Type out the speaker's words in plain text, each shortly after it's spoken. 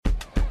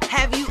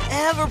Have you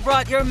ever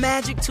brought your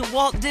magic to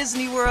Walt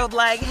Disney World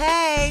like,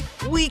 hey,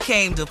 we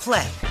came to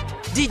play?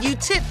 Did you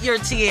tip your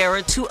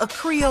tiara to a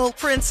Creole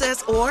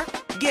princess or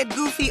get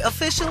goofy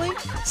officially?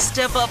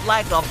 Step up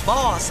like a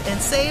boss and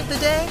save the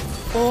day?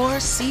 Or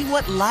see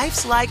what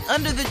life's like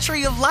under the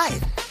tree of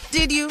life?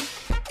 Did you?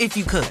 If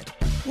you could.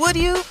 Would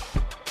you?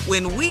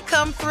 When we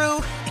come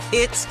through,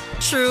 it's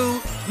true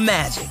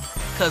magic.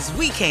 'Cause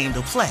we came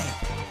to play.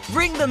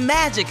 Bring the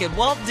magic at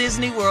Walt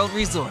Disney World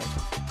Resort.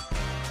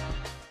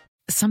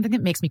 Something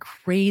that makes me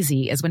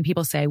crazy is when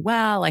people say,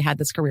 well, I had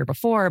this career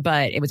before,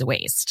 but it was a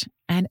waste.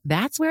 And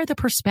that's where the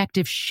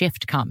perspective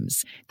shift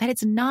comes, that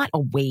it's not a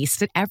waste,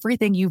 that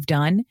everything you've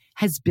done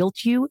has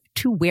built you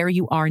to where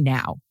you are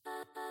now.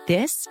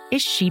 This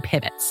is She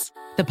Pivots,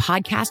 the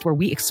podcast where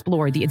we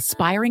explore the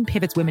inspiring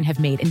pivots women have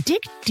made and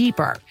dig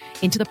deeper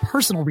into the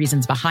personal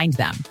reasons behind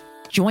them.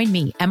 Join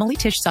me, Emily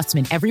Tish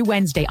Sussman, every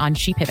Wednesday on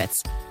She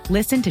Pivots.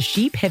 Listen to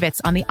She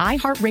Pivots on the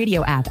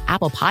iHeartRadio app,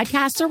 Apple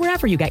Podcasts, or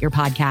wherever you get your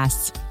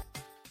podcasts.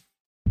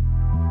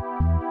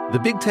 The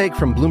Big Take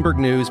from Bloomberg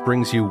News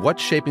brings you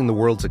what's shaping the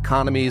world's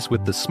economies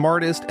with the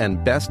smartest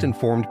and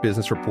best-informed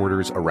business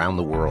reporters around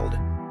the world.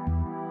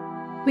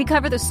 We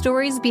cover the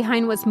stories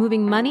behind what's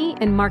moving money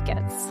and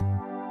markets,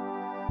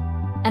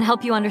 and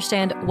help you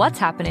understand what's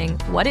happening,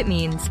 what it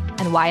means,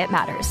 and why it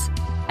matters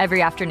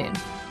every afternoon.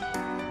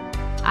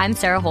 I'm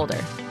Sarah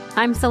Holder.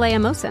 I'm Saleha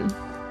Mohsin.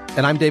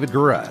 And I'm David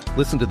Gura.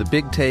 Listen to The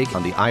Big Take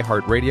on the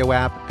iHeartRadio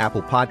app,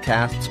 Apple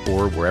Podcasts,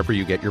 or wherever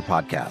you get your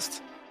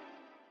podcasts.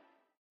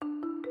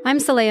 I'm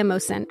Saleha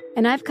Mohsin,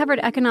 and I've covered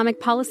economic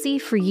policy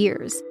for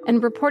years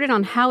and reported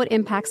on how it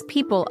impacts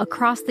people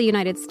across the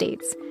United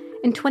States.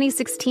 In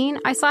 2016,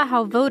 I saw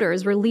how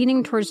voters were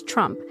leaning towards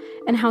Trump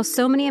and how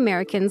so many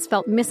Americans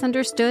felt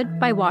misunderstood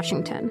by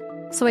Washington.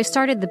 So I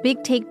started The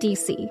Big Take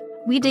DC.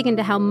 We dig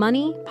into how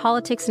money,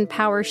 politics, and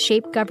power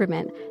shape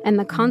government and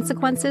the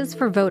consequences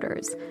for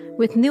voters.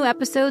 With new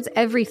episodes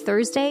every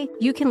Thursday,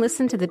 you can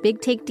listen to The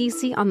Big Take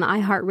DC on the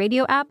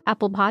iHeartRadio app,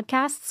 Apple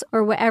Podcasts,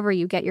 or wherever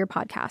you get your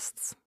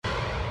podcasts.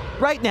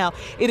 Right now,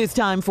 it is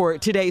time for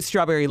today's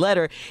Strawberry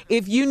Letter.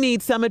 If you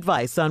need some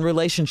advice on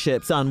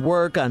relationships, on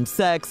work, on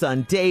sex,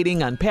 on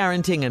dating, on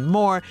parenting, and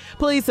more,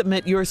 please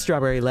submit your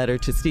Strawberry Letter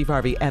to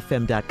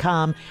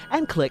steveharveyfm.com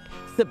and click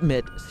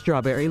Submit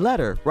Strawberry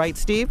Letter. Right,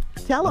 Steve?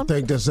 Tell them. I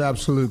think that's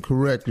absolutely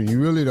correct. And you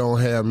really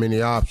don't have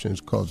many options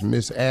because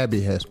Miss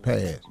Abby has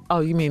passed. Oh,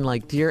 you mean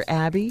like Dear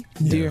Abby?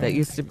 Yeah. That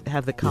used to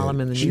have the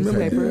column in the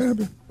newspaper?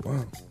 Abby?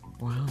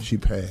 Wow. She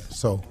passed.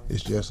 So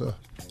it's just a...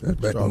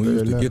 That's back when we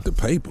used to get the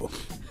paper.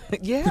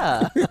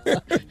 Yeah.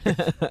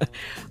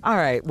 All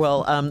right.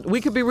 Well,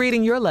 we could be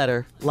reading your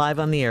letter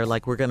live on the air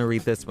like we're going to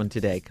read this one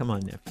today. Come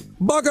on, nephew.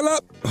 Buckle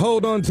up.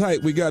 Hold on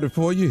tight. We got it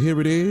for you. Here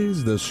it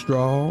is, the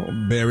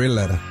Strawberry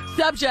Letter.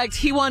 Subject,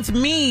 he wants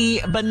me,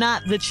 but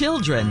not the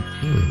children.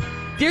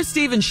 Dear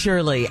Steve and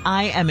Shirley,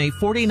 I am a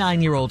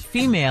 49-year-old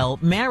female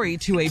married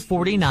to a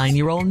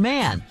 49-year-old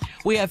man.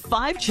 We have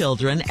 5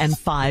 children and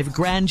 5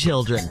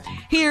 grandchildren.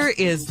 Here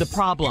is the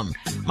problem.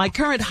 My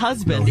current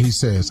husband... No, he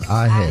says,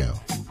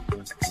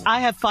 I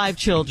have 5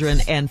 children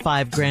and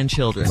 5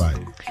 grandchildren. Right.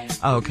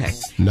 Oh, okay.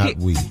 Not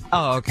we.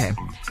 Oh, okay.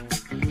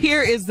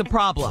 Here is the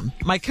problem.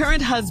 My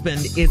current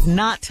husband is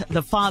not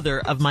the father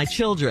of my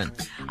children.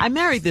 I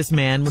married this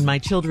man when my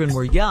children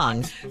were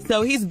young,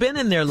 so he's been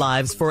in their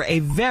lives for a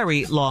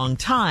very long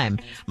time.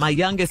 My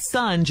youngest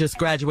son just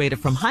graduated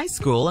from high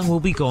school and will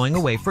be going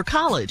away for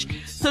college.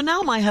 So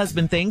now my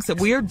husband thinks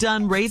that we are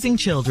done raising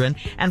children,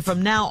 and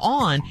from now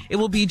on, it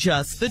will be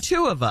just the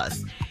 2 of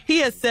us. He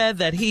has said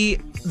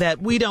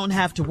that we don't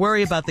have to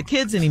worry about the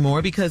kids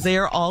anymore because they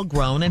are all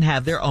grown and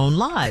have their own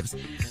lives.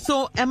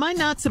 So am I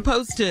not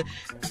supposed to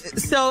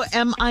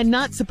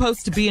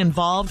be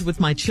involved with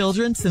my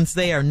children since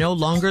they are no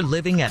longer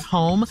living at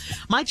home?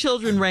 My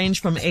children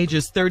range from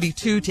ages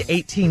 32 to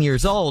 18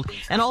 years old,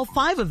 and all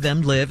 5 of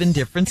them live in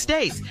different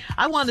states.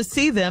 I want to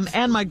see them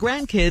and my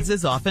grandkids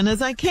as often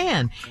as I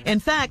can. In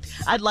fact,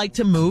 I'd like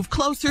to move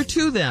closer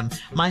to them.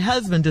 My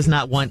husband does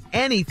not want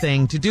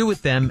anything to do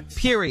with them,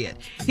 period.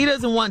 He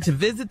doesn't want to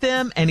visit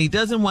them, and he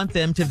doesn't want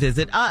them to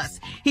visit us.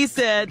 He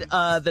said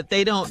that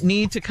they don't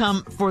need to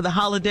come for the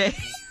holiday.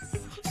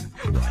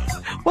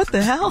 What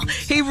the hell?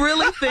 He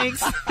really thinks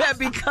that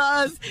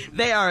because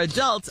they are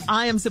adults,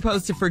 I am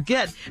supposed to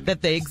forget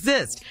that they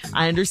exist.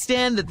 I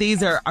understand that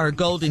these are our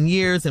golden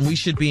years and we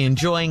should be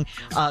enjoying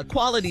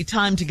quality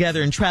time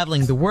together and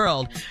traveling the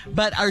world.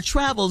 But our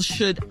travels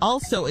should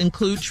also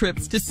include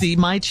trips to see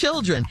my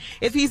children.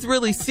 If he's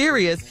really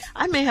serious,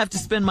 I may have to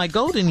spend my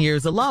golden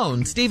years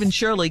alone. Steve and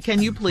Shirley,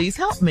 can you please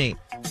help me?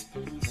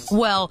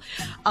 Well,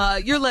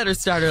 your letter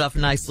started off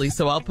nicely,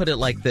 so I'll put it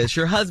like this.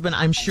 Your husband,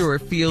 I'm sure,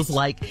 feels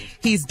like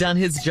he's done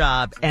his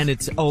job and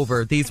it's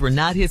over. These were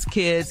not his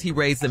kids. He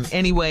raised them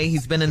anyway.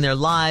 He's been in their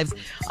lives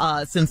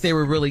since they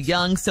were really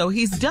young, so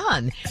he's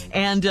done.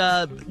 And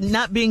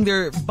not being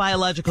their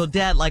biological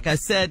dad, like I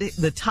said,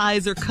 the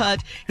ties are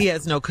cut. He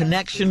has no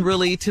connection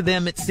really to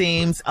them, it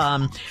seems.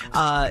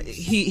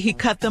 He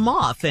cut them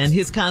off, and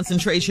his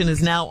concentration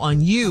is now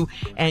on you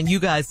and you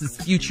guys'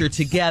 future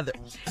together.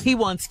 He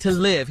wants to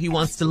live. He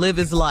wants to live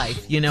his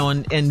life,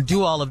 and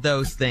do all of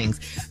those things.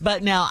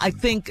 But now I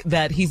think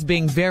that he's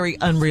being very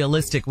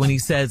unrealistic when he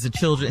says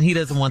he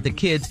doesn't want the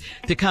kids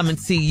to come and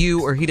see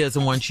you, or he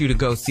doesn't want you to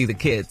go see the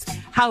kids.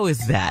 How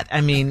is that?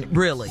 I mean,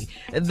 really,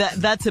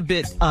 that's a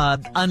bit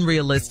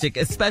unrealistic,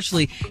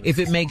 especially if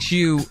it makes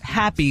you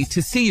happy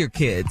to see your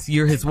kids.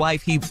 You're his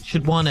wife. He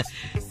should want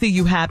to see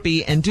you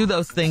happy and do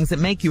those things that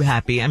make you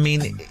happy. I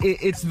mean,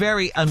 it's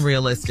very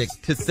unrealistic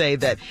to say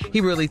that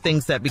he really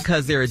thinks that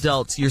because they're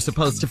adults, you're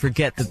supposed to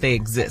forget that they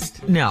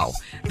exist. No,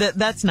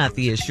 that's not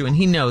the issue, and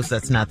he knows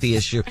that's not the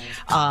issue.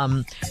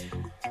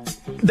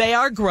 They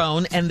are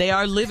grown and they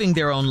are living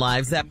their own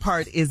lives. That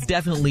part is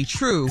definitely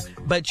true,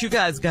 but you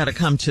guys got to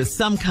come to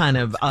some kind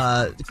of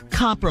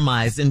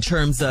compromise in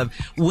terms of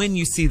when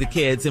you see the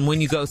kids and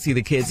when you go see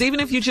the kids. Even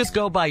if you just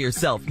go by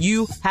yourself,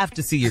 you have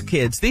to see your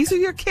kids. These are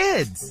your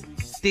kids,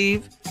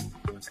 Steve.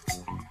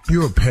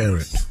 You're a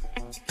parent.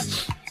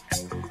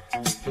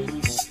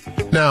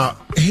 Now,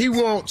 he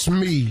wants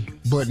me,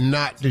 but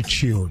not the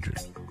children.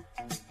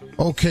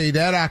 Okay,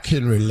 that I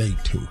can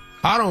relate to.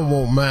 I don't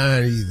want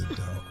mine either,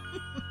 dog.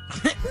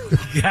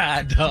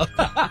 God, dog.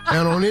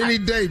 And on any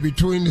day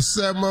between the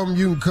 7 of them,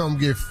 you can come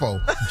get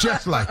 4.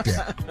 Just like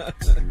that.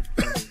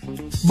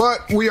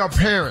 But we are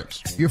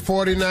parents. You're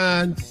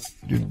 49.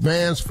 The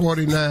man's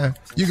 49.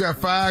 You got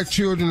 5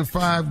 children and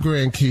 5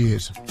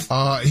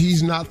 grandkids.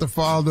 He's not the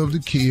father of the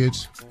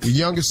kids. The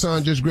youngest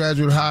son just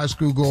graduated high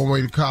school, going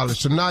away to college.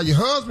 So now your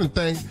husband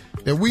thinks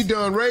that we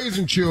done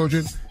raising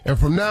children, and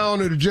from now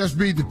on it'll just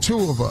be the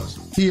 2 of us.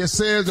 He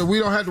says that we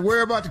don't have to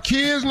worry about the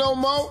kids no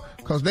more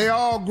because they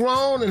all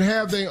grown and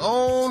have their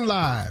own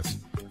lives.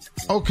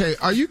 Okay,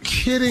 are you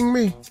kidding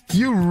me?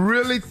 You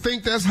really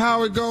think that's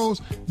how it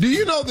goes? Do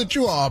you know that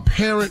you are a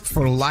parent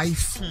for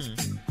life?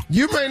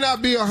 You may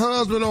not be a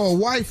husband or a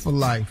wife for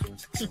life,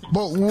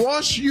 but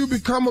once you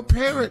become a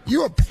parent,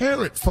 you're a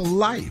parent for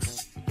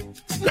life.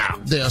 Now,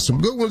 there are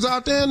some good ones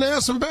out there and there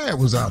are some bad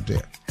ones out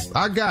there.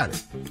 I got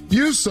it.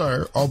 You,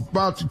 sir, are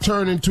about to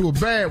turn into a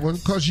bad one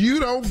because you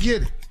don't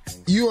get it.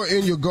 You are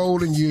in your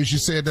golden years. You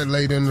said that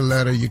later in the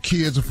letter. Your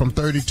kids are from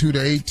 32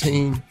 to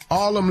 18.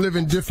 All of them live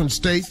in different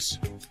states.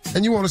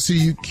 And you want to see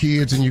your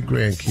kids and your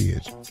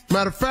grandkids.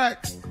 Matter of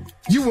fact,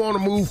 you want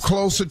to move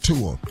closer to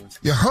them.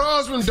 Your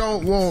husband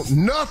don't want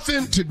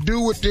nothing to do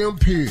with them,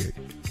 period.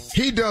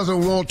 He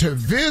doesn't want to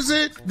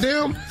visit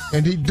them,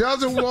 and he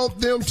doesn't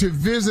want them to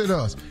visit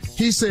us.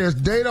 He says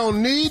they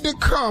don't need to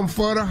come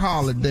for the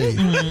holidays.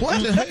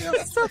 What the hell?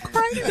 That's so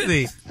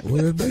crazy.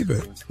 Where's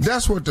baby?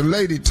 That's what the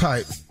lady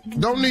type.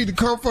 Don't need to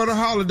come for the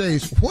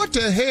holidays. What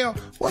the hell?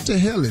 What the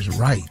hell is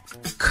right?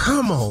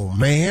 Come on,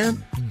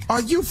 man.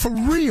 Are you for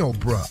real,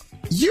 bruh?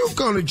 You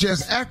gonna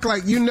just act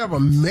like you never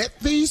met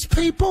these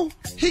people?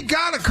 He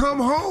gotta come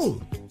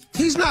home.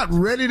 He's not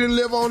ready to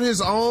live on his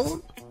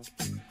own.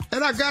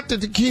 And I got that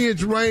the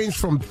kids range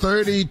from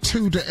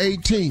 32 to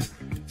 18.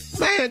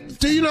 Man,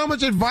 do you know how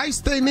much advice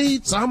they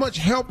need? How much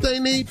help they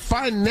need?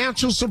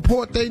 Financial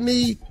support they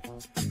need?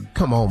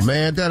 Come on,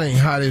 man. That ain't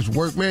how this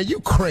work, man. You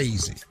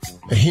crazy.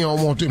 And he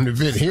don't want them to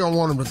visit. He don't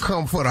want them to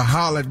come for the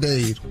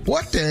holidays.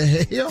 What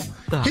the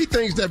hell? He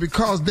thinks that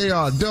because they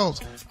are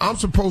adults, I'm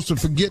supposed to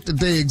forget that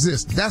they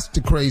exist. That's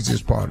the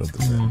craziest part of the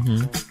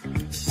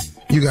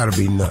matter. You got to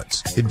be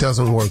nuts. It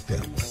doesn't work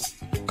that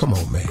way. Come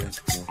on, man.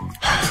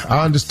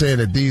 I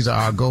understand that these are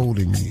our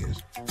golden years.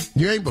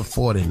 You ain't but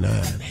 49.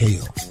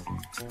 Hell.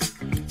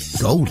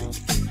 Golden.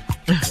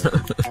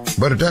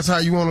 But if that's how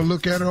you want to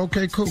look at it,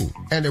 okay, cool.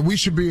 And that we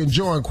should be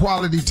enjoying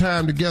quality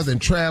time together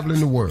and traveling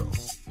the world.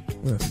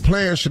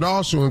 Plans should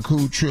also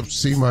include trips to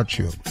see my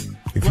children.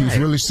 If he's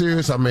really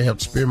serious, I may have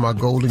to spend my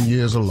golden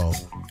years alone.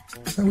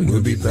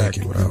 We'll be back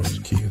when I was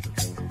a kid.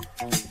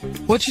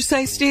 What'd you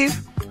say,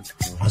 Steve?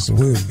 I said,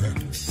 we'll be back.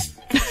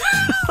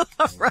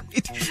 All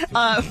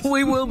right.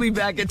 We will be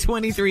back at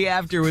 23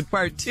 after with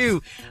part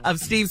 2 of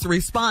Steve's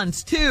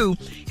response to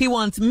he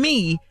wants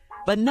me,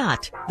 but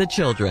not the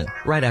children.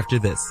 Right after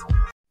this.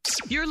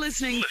 You're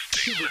listening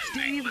to the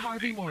Steve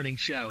Harvey Morning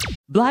Show.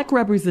 Black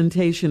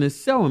representation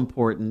is so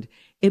important.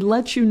 It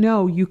lets you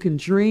know you can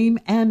dream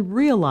and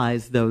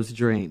realize those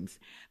dreams.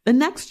 The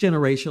next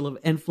generation of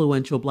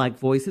influential Black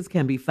voices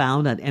can be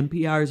found on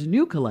NPR's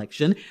new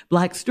collection,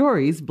 Black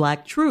Stories,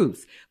 Black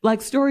Truths.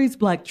 Black Stories,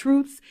 Black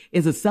Truths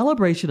is a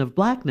celebration of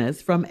Blackness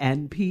from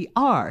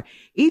NPR.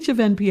 Each of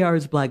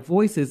NPR's Black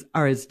voices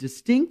are as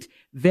distinct,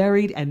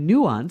 varied and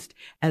nuanced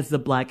as the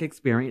Black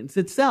experience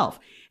itself.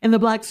 In the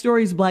Black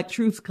Stories, Black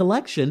Truths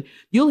collection,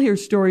 you'll hear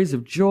stories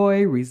of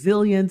joy,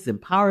 resilience,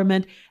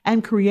 empowerment,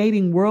 and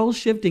creating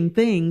world-shifting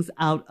things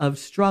out of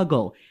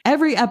struggle.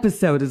 Every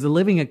episode is a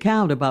living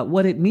account about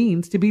what it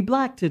means to be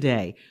Black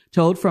today,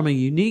 told from a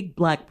unique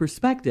Black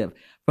perspective.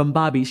 From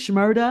Bobby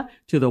Shmurda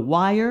to The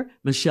Wire,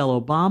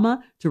 Michelle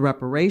Obama to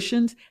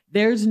reparations,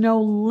 there's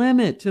no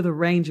limit to the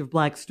range of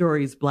Black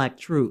stories, Black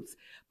truths.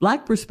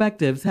 Black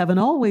perspectives haven't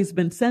always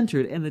been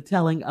centered in the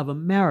telling of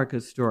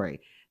America's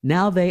story.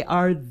 Now they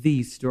are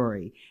the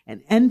story.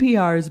 In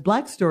NPR's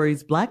Black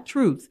Stories, Black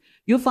Truths,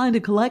 you'll find a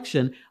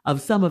collection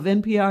of some of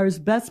NPR's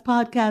best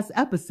podcast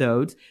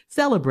episodes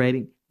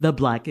celebrating the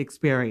Black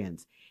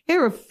experience.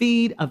 Hear a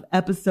feed of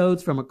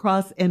episodes from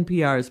across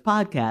NPR's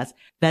podcasts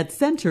that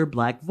center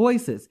Black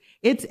voices.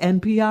 It's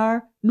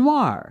NPR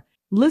Noir.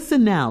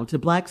 Listen now to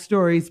Black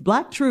Stories,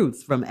 Black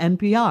Truths from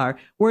NPR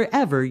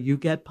wherever you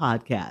get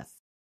podcasts.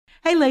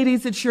 Hey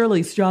ladies, it's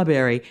Shirley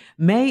Strawberry.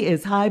 May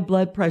is High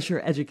Blood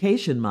Pressure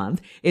Education Month.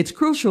 It's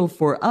crucial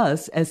for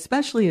us,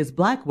 especially as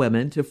Black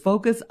women, to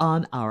focus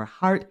on our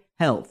heart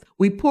health.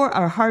 We pour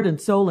our heart and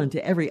soul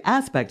into every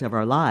aspect of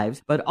our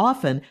lives, but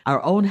often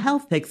our own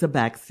health takes a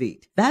back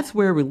seat. That's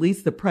where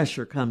Release the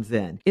Pressure comes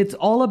in. It's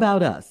all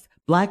about us.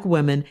 Black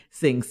women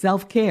seeing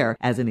self-care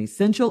as an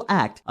essential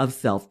act of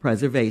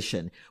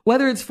self-preservation.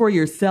 Whether it's for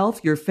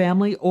yourself, your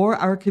family, or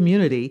our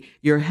community,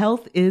 your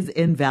health is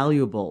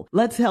invaluable.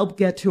 Let's help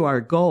get to our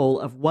goal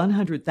of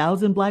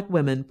 100,000 Black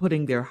women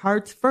putting their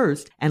hearts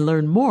first and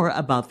learn more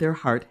about their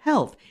heart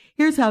health.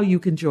 Here's how you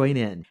can join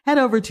in. Head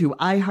over to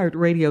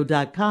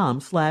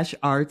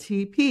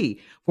iHeartRadio.com/RTP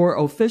for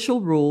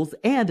official rules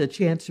and a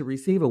chance to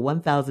receive a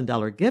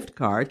 $1,000 gift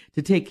card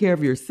to take care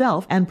of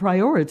yourself and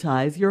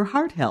prioritize your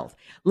heart health.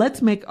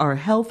 Let's make our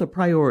health a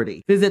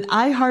priority. Visit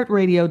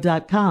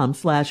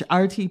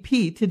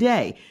iHeartRadio.com/RTP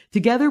today.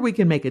 Together we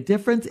can make a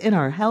difference in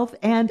our health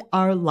and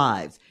our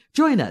lives.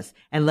 Join us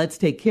and let's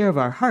take care of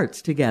our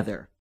hearts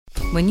together.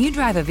 When you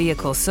drive a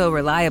vehicle so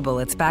reliable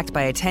it's backed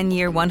by a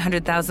 10-year,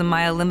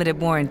 100,000-mile limited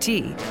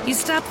warranty, you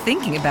stop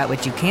thinking about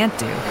what you can't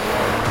do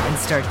and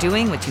start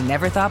doing what you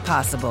never thought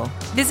possible.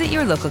 Visit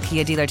your local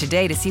Kia dealer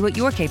today to see what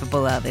you're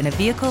capable of in a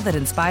vehicle that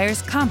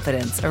inspires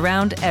confidence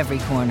around every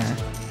corner.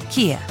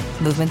 Kia,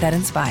 movement that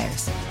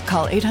inspires.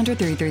 Call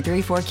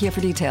 800-333-4KIA for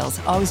details.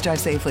 Always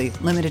drive safely.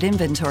 Limited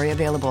inventory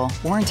available.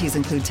 Warranties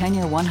include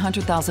 10-year,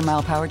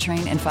 100,000-mile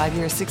powertrain and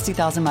 5-year,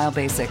 60,000-mile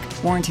basic.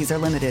 Warranties are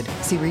limited.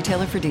 See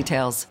retailer for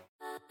details.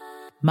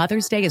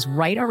 Mother's Day is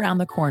right around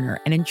the corner,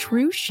 and in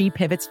true She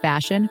Pivots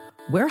fashion,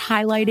 we're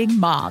highlighting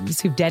moms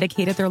who've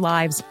dedicated their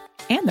lives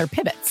and their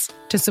pivots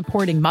to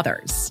supporting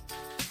mothers.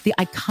 The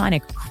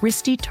iconic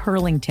Christy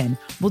Turlington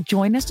will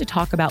join us to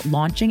talk about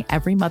launching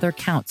Every Mother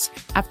Counts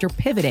after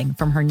pivoting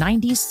from her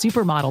 90s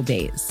supermodel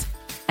days.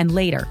 And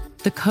later,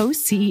 the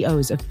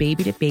co-CEOs of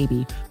Baby to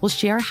Baby will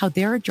share how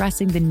they're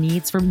addressing the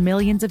needs for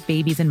millions of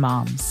babies and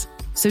moms.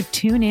 So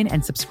tune in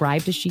and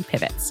subscribe to She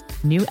Pivots.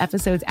 New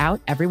episodes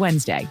out every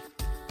Wednesday.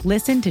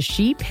 Listen to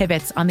She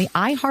Pivots on the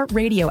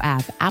iHeartRadio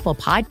app, Apple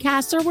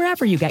Podcasts, or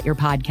wherever you get your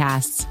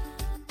podcasts.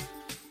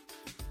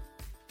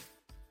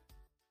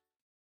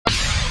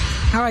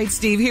 All right,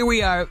 Steve, here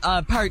we are,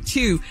 part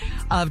 2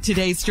 of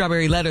today's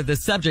Strawberry Letter. The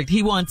subject,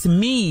 he wants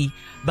me,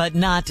 but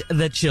not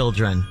the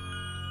children.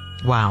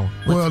 Wow.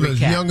 Well, the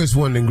youngest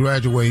one that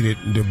graduated,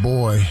 the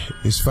boy,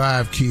 is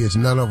 5 kids,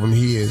 none of them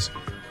his.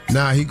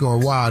 Now he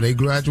going, wow, they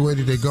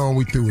graduated, they gone,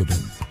 we through with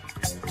them.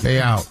 They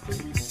out.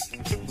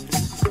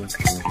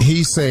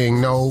 He's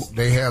saying, no,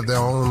 they have their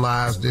own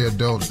lives, they're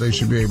adults, they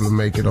should be able to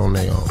make it on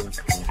their own.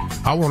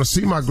 I want to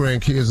see my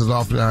grandkids as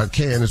often as I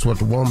can, is what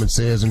the woman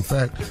says. In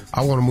fact,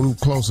 I want to move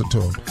closer to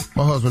them.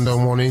 My husband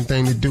don't want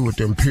anything to do with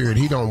them, period.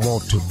 He don't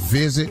want to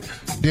visit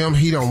them.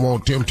 He don't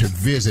want them to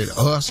visit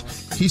us.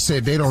 He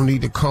said they don't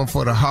need to come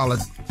for the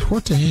holiday.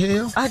 What the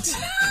hell?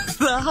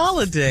 The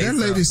holidays. That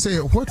lady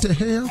said, what the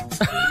hell?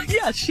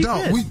 Yeah, she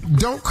no, did. We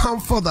don't come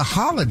for the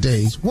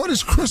holidays. What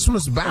is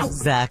Christmas about?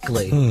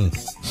 Exactly.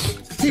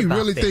 He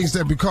really thinks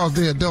that because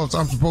they're adults,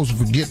 I'm supposed to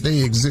forget they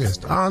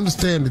exist. I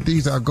understand that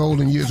these are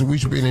golden years and we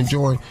should be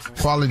enjoying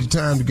quality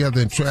time together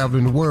and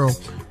traveling the world.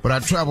 But I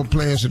travel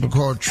plans to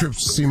record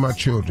trips to see my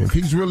children. If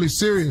he's really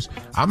serious,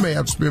 I may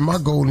have to spend my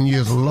golden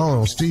years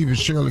alone. Steve and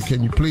Shirley,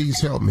 can you please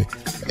help me?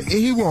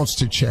 He wants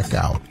to check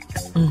out.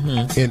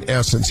 Mm-hmm. In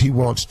essence, he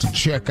wants to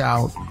check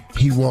out.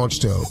 He wants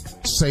to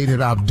say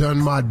that I've done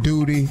my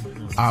duty.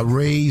 I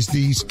raised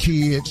these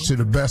kids to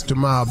the best of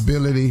my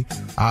ability.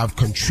 I've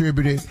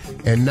contributed,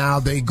 and now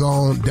they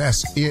gone.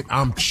 That's it.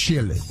 I'm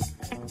chilling.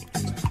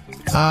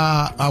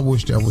 I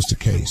wish that was the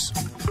case.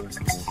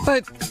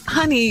 But,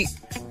 honey,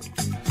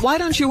 why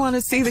don't you want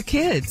to see the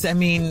kids? I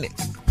mean,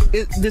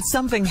 did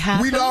something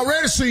happen? We'd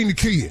already seen the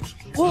kids.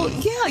 Well,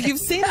 yeah, you've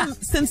seen them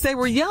since they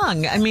were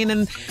young. I mean,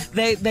 and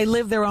they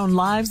live their own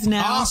lives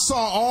now. I saw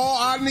all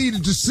I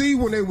needed to see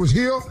when they was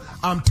here.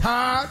 I'm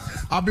tired.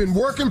 I've been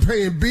working,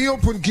 paying bills,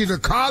 putting kids to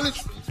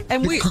college,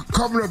 And we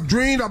covering up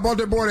dreams. I bought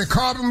that boy that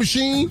carpet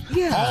machine.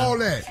 Yeah. All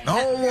that.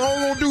 I don't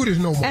want to do this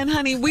no more. And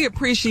honey, we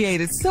appreciate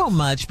it so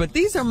much, but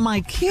these are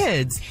my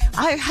kids.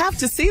 I have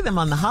to see them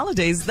on the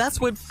holidays.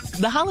 That's what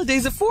the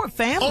holidays are for,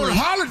 family. On the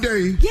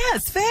holidays?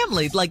 Yes,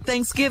 family. Like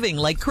Thanksgiving,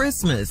 like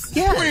Christmas.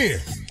 Yes. When?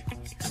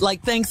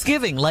 Like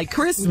Thanksgiving, like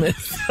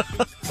Christmas.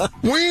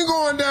 We ain't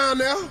going down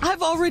there.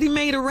 I've already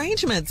made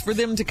arrangements for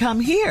them to come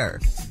here.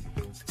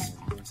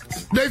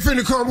 They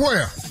finna come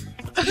where?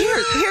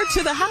 Here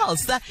to the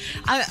house.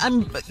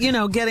 I'm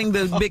getting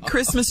the big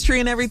Christmas tree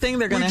and everything.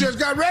 They're gonna. We just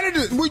got rid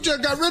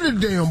of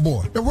the damn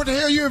boy. Now what the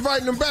hell you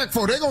inviting them back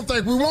for? They gonna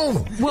think we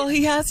want him. Well,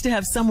 he has to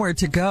have somewhere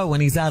to go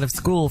when he's out of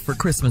school for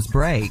Christmas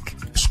break.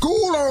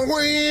 School on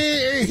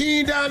where he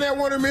ain't down there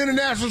one of them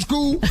international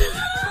school.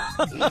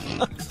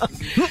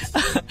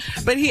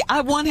 But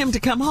I want him to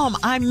come home.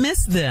 I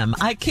miss them.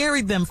 I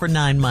carried them for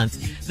 9 months.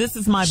 This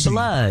is my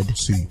blood.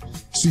 See,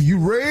 you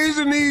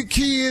raising these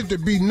kids to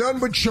be nothing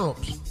but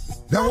chumps.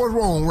 That was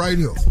wrong right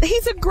here.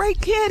 He's a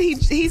great kid.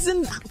 He's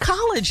in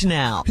college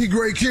now. He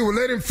great kid. Well,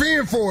 let him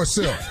fend for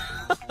himself.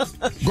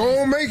 Go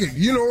on, make it.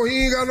 He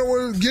ain't got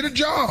nowhere to get a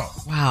job.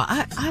 Wow,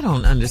 I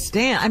don't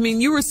understand. I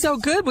mean, you were so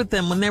good with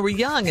them when they were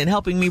young and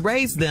helping me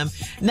raise them.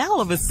 Now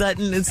all of a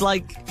sudden, it's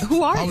like,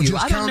 who are you?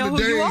 I don't know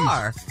who you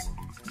are.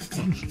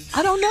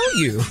 I don't know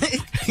you.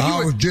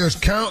 I was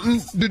just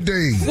counting the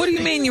days. What do you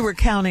mean you were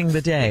counting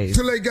the days?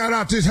 Till they got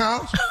out this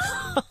house.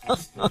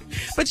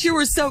 But you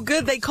were so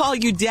good, they call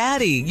you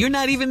daddy. You're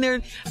not even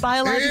their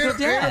biological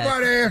dad.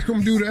 Everybody ask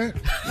them to do that.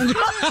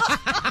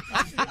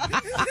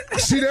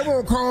 See, they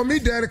won't call me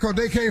daddy because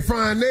they can't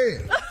find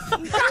theirs.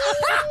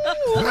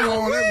 That's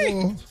all that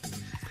was.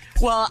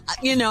 Well,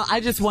 I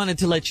just wanted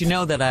to let you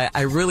know that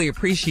I really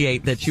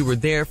appreciate that you were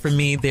there for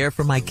me, there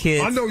for my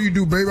kids. I know you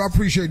do, baby. I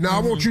appreciate it. Now,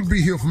 I want you to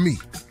be here for me.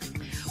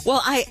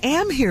 Well, I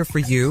am here for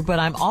you, but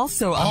I'm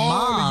also a mom.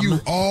 All of you,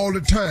 all the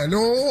time. No,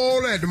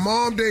 all that. The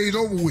mom days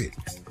over with.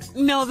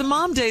 No, the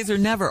mom days are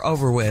never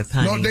over with,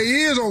 honey. No, they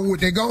is over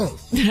with. They gone.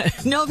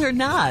 No, they're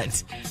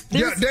not.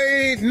 Yeah,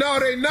 they ain't. No,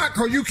 they not,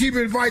 because you keep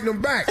inviting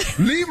them back.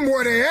 Leave them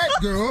where they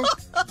at, girl.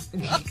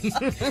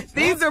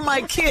 These are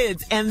my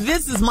kids, and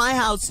this is my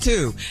house,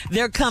 too.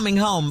 They're coming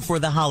home for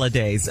the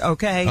holidays,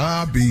 okay?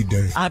 I'll be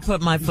there. I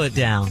put my foot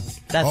down.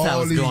 That's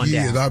how it's going down. All these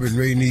years, I've been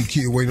raising these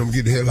kids, waiting them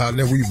to get the hell out, and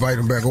then we invite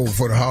them back over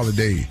for the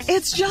holidays.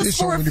 It's just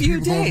for a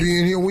few days. Gonna be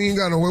in here. We ain't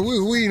got nowhere.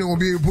 We ain't gonna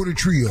be able to put a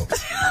tree up.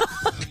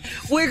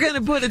 We're going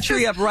to put a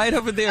tree up right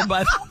over there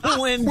by the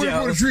window.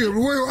 We'll put a tree up.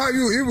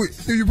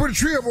 If you put a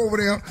tree up over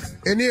there,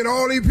 and then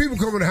all these people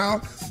come in the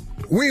house,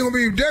 we ain't going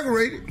to be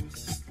decorated.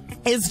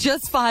 It's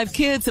just 5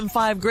 kids and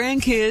 5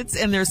 grandkids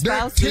and their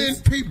spouses.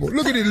 That's 10 people.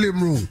 Look at the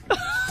living room.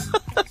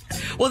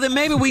 Well, then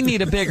maybe we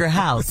need a bigger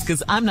house,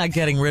 because I'm not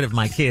getting rid of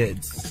my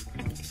kids.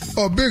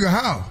 A bigger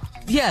house?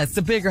 Yes,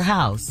 a bigger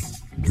house.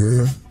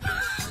 Girl.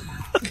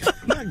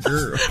 Not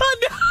girl.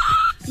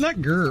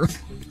 Not girl.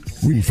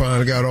 We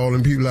finally got all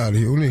them people out of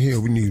here. Only here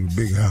we need a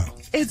big house.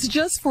 It's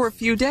just for a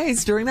few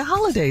days during the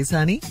holidays,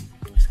 honey.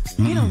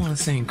 You don't want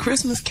to sing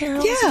Christmas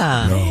carols?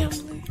 Yeah.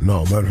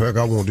 No, matter of fact,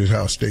 I want this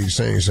house to stay the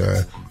same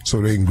size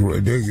so they can grow.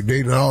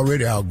 They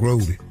already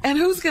outgrown it. And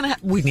who's going to...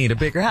 we need a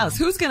bigger house.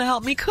 Who's going to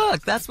help me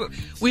cook? That's what...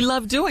 we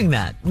love doing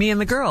that. Me and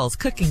the girls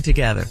cooking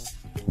together.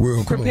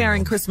 Well,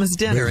 preparing Christmas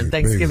dinner and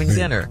Thanksgiving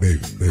dinner.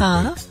 Baby,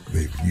 huh?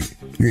 Baby,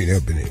 you ain't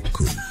ever been able to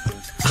cook.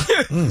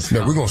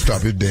 Now, we're going to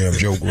stop this damn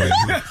joke right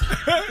here.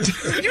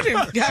 You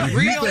didn't got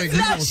real.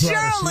 Not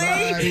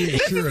Shirley.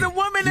 This is the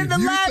woman in the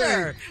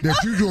letter. That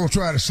you going to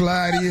try to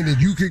slide in that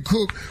you can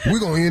cook, we're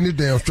going to end this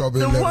damn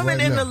strawberry letter. The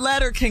woman in the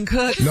letter can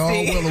cook. No,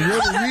 well, the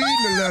woman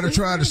reading the letter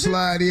tried to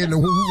slide in,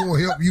 and who going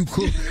to help you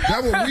cook?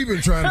 That's what we've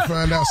been trying to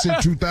find out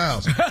since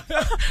 2000.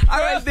 All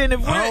right, then.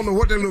 I don't know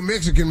what that little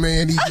Mexican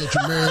man he that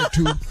you married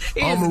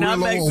to.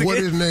 Amarillo, or what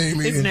his name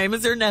is. His name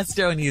is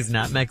Ernesto, and he's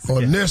not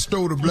Mexican.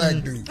 Ernesto, the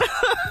black dude.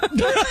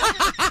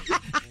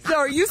 So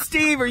are you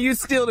Steve or you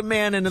still the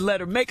man in the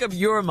letter? Make up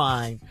your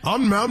mind.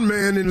 I'm the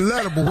man in the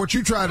letter, but what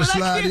you tried to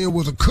slide in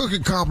was a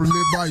cooking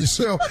compliment by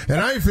yourself, and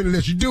I ain't finna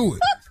let you do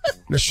it.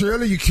 Now,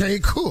 Shirley, you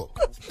can't cook.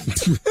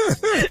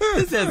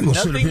 This has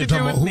nothing to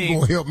do with me.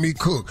 Who's gonna help me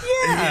cook?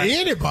 Yeah.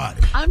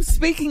 Anybody. I'm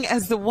speaking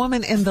as the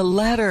woman in the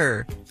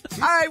letter. All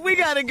right, we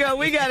gotta go.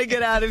 We gotta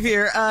get out of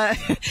here.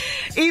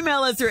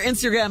 Email us or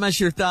Instagram us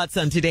your thoughts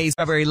on today's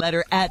Strawberry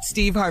Letter at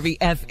Steve Harvey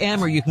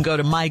FM, or you can go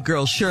to My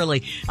Girl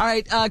Shirley. All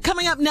right,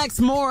 coming up next,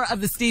 more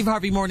of the Steve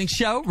Harvey Morning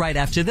Show right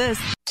after this.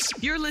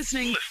 You're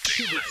listening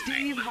to the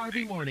Steve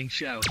Harvey Morning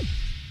Show.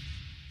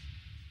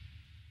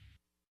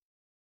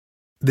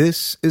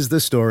 This is the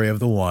story of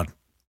the one.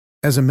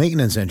 As a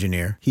maintenance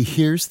engineer, he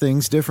hears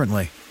things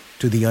differently.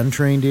 To the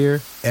untrained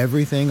ear,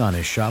 everything on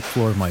his shop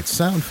floor might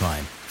sound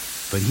fine,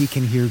 but he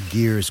can hear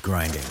gears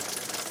grinding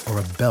or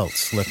a belt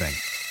slipping.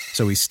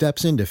 So he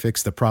steps in to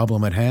fix the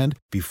problem at hand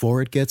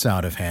before it gets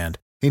out of hand.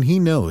 And he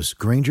knows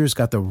Grainger's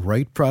got the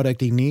right product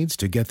he needs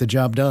to get the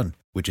job done,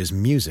 which is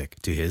music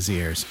to his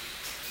ears.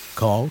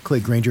 Call,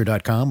 click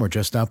Grainger.com, or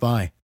just stop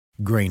by.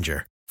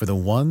 Grainger, for the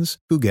ones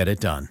who get it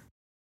done.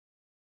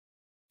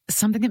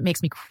 Something that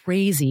makes me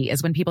crazy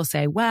is when people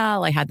say,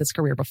 well, I had this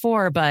career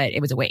before, but it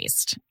was a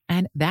waste.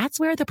 And that's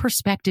where the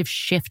perspective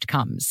shift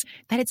comes,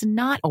 that it's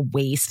not a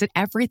waste, that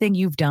everything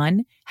you've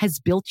done has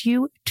built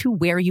you to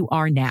where you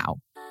are now.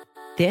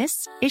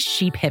 This is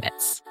She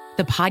Pivots,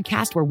 the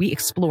podcast where we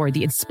explore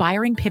the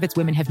inspiring pivots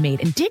women have made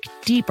and dig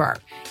deeper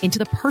into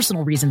the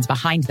personal reasons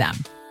behind them.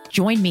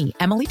 Join me,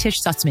 Emily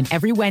Tish Sussman,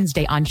 every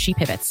Wednesday on She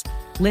Pivots.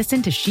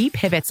 Listen to She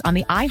Pivots on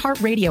the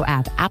iHeartRadio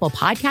app, Apple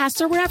Podcasts,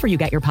 or wherever you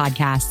get your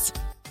podcasts.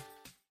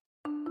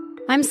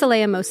 I'm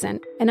Saleha Mohsin,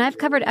 and I've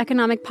covered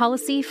economic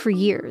policy for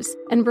years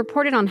and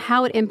reported on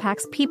how it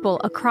impacts people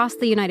across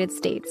the United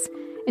States.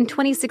 In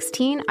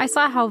 2016, I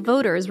saw how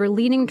voters were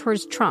leaning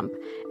towards Trump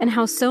and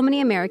how so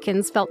many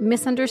Americans felt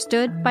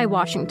misunderstood by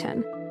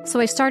Washington. So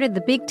I started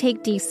The Big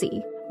Take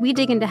DC. We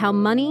dig into how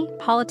money,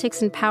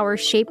 politics, and power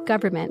shape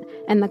government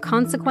and the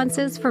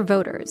consequences for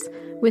voters.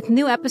 With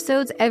new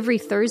episodes every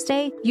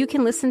Thursday, you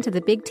can listen to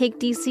The Big Take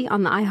DC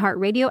on the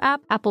iHeartRadio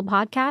app, Apple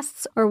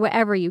Podcasts, or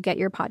wherever you get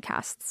your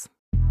podcasts.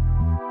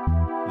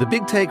 The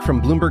Big Take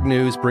from Bloomberg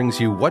News brings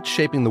you what's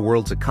shaping the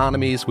world's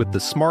economies with the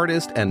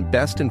smartest and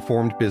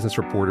best-informed business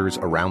reporters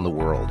around the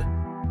world.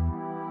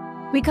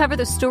 We cover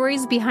the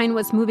stories behind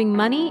what's moving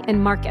money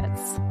and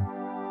markets,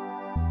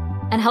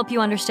 and help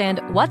you understand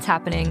what's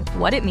happening,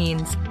 what it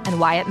means, and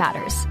why it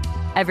matters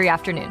every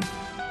afternoon.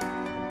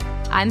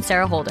 I'm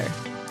Sarah Holder.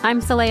 I'm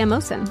Saleha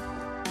Mohsin.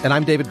 And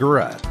I'm David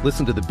Gura.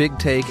 Listen to The Big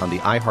Take on the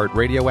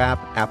iHeartRadio app,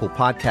 Apple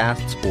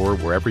Podcasts, or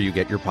wherever you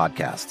get your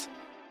podcasts.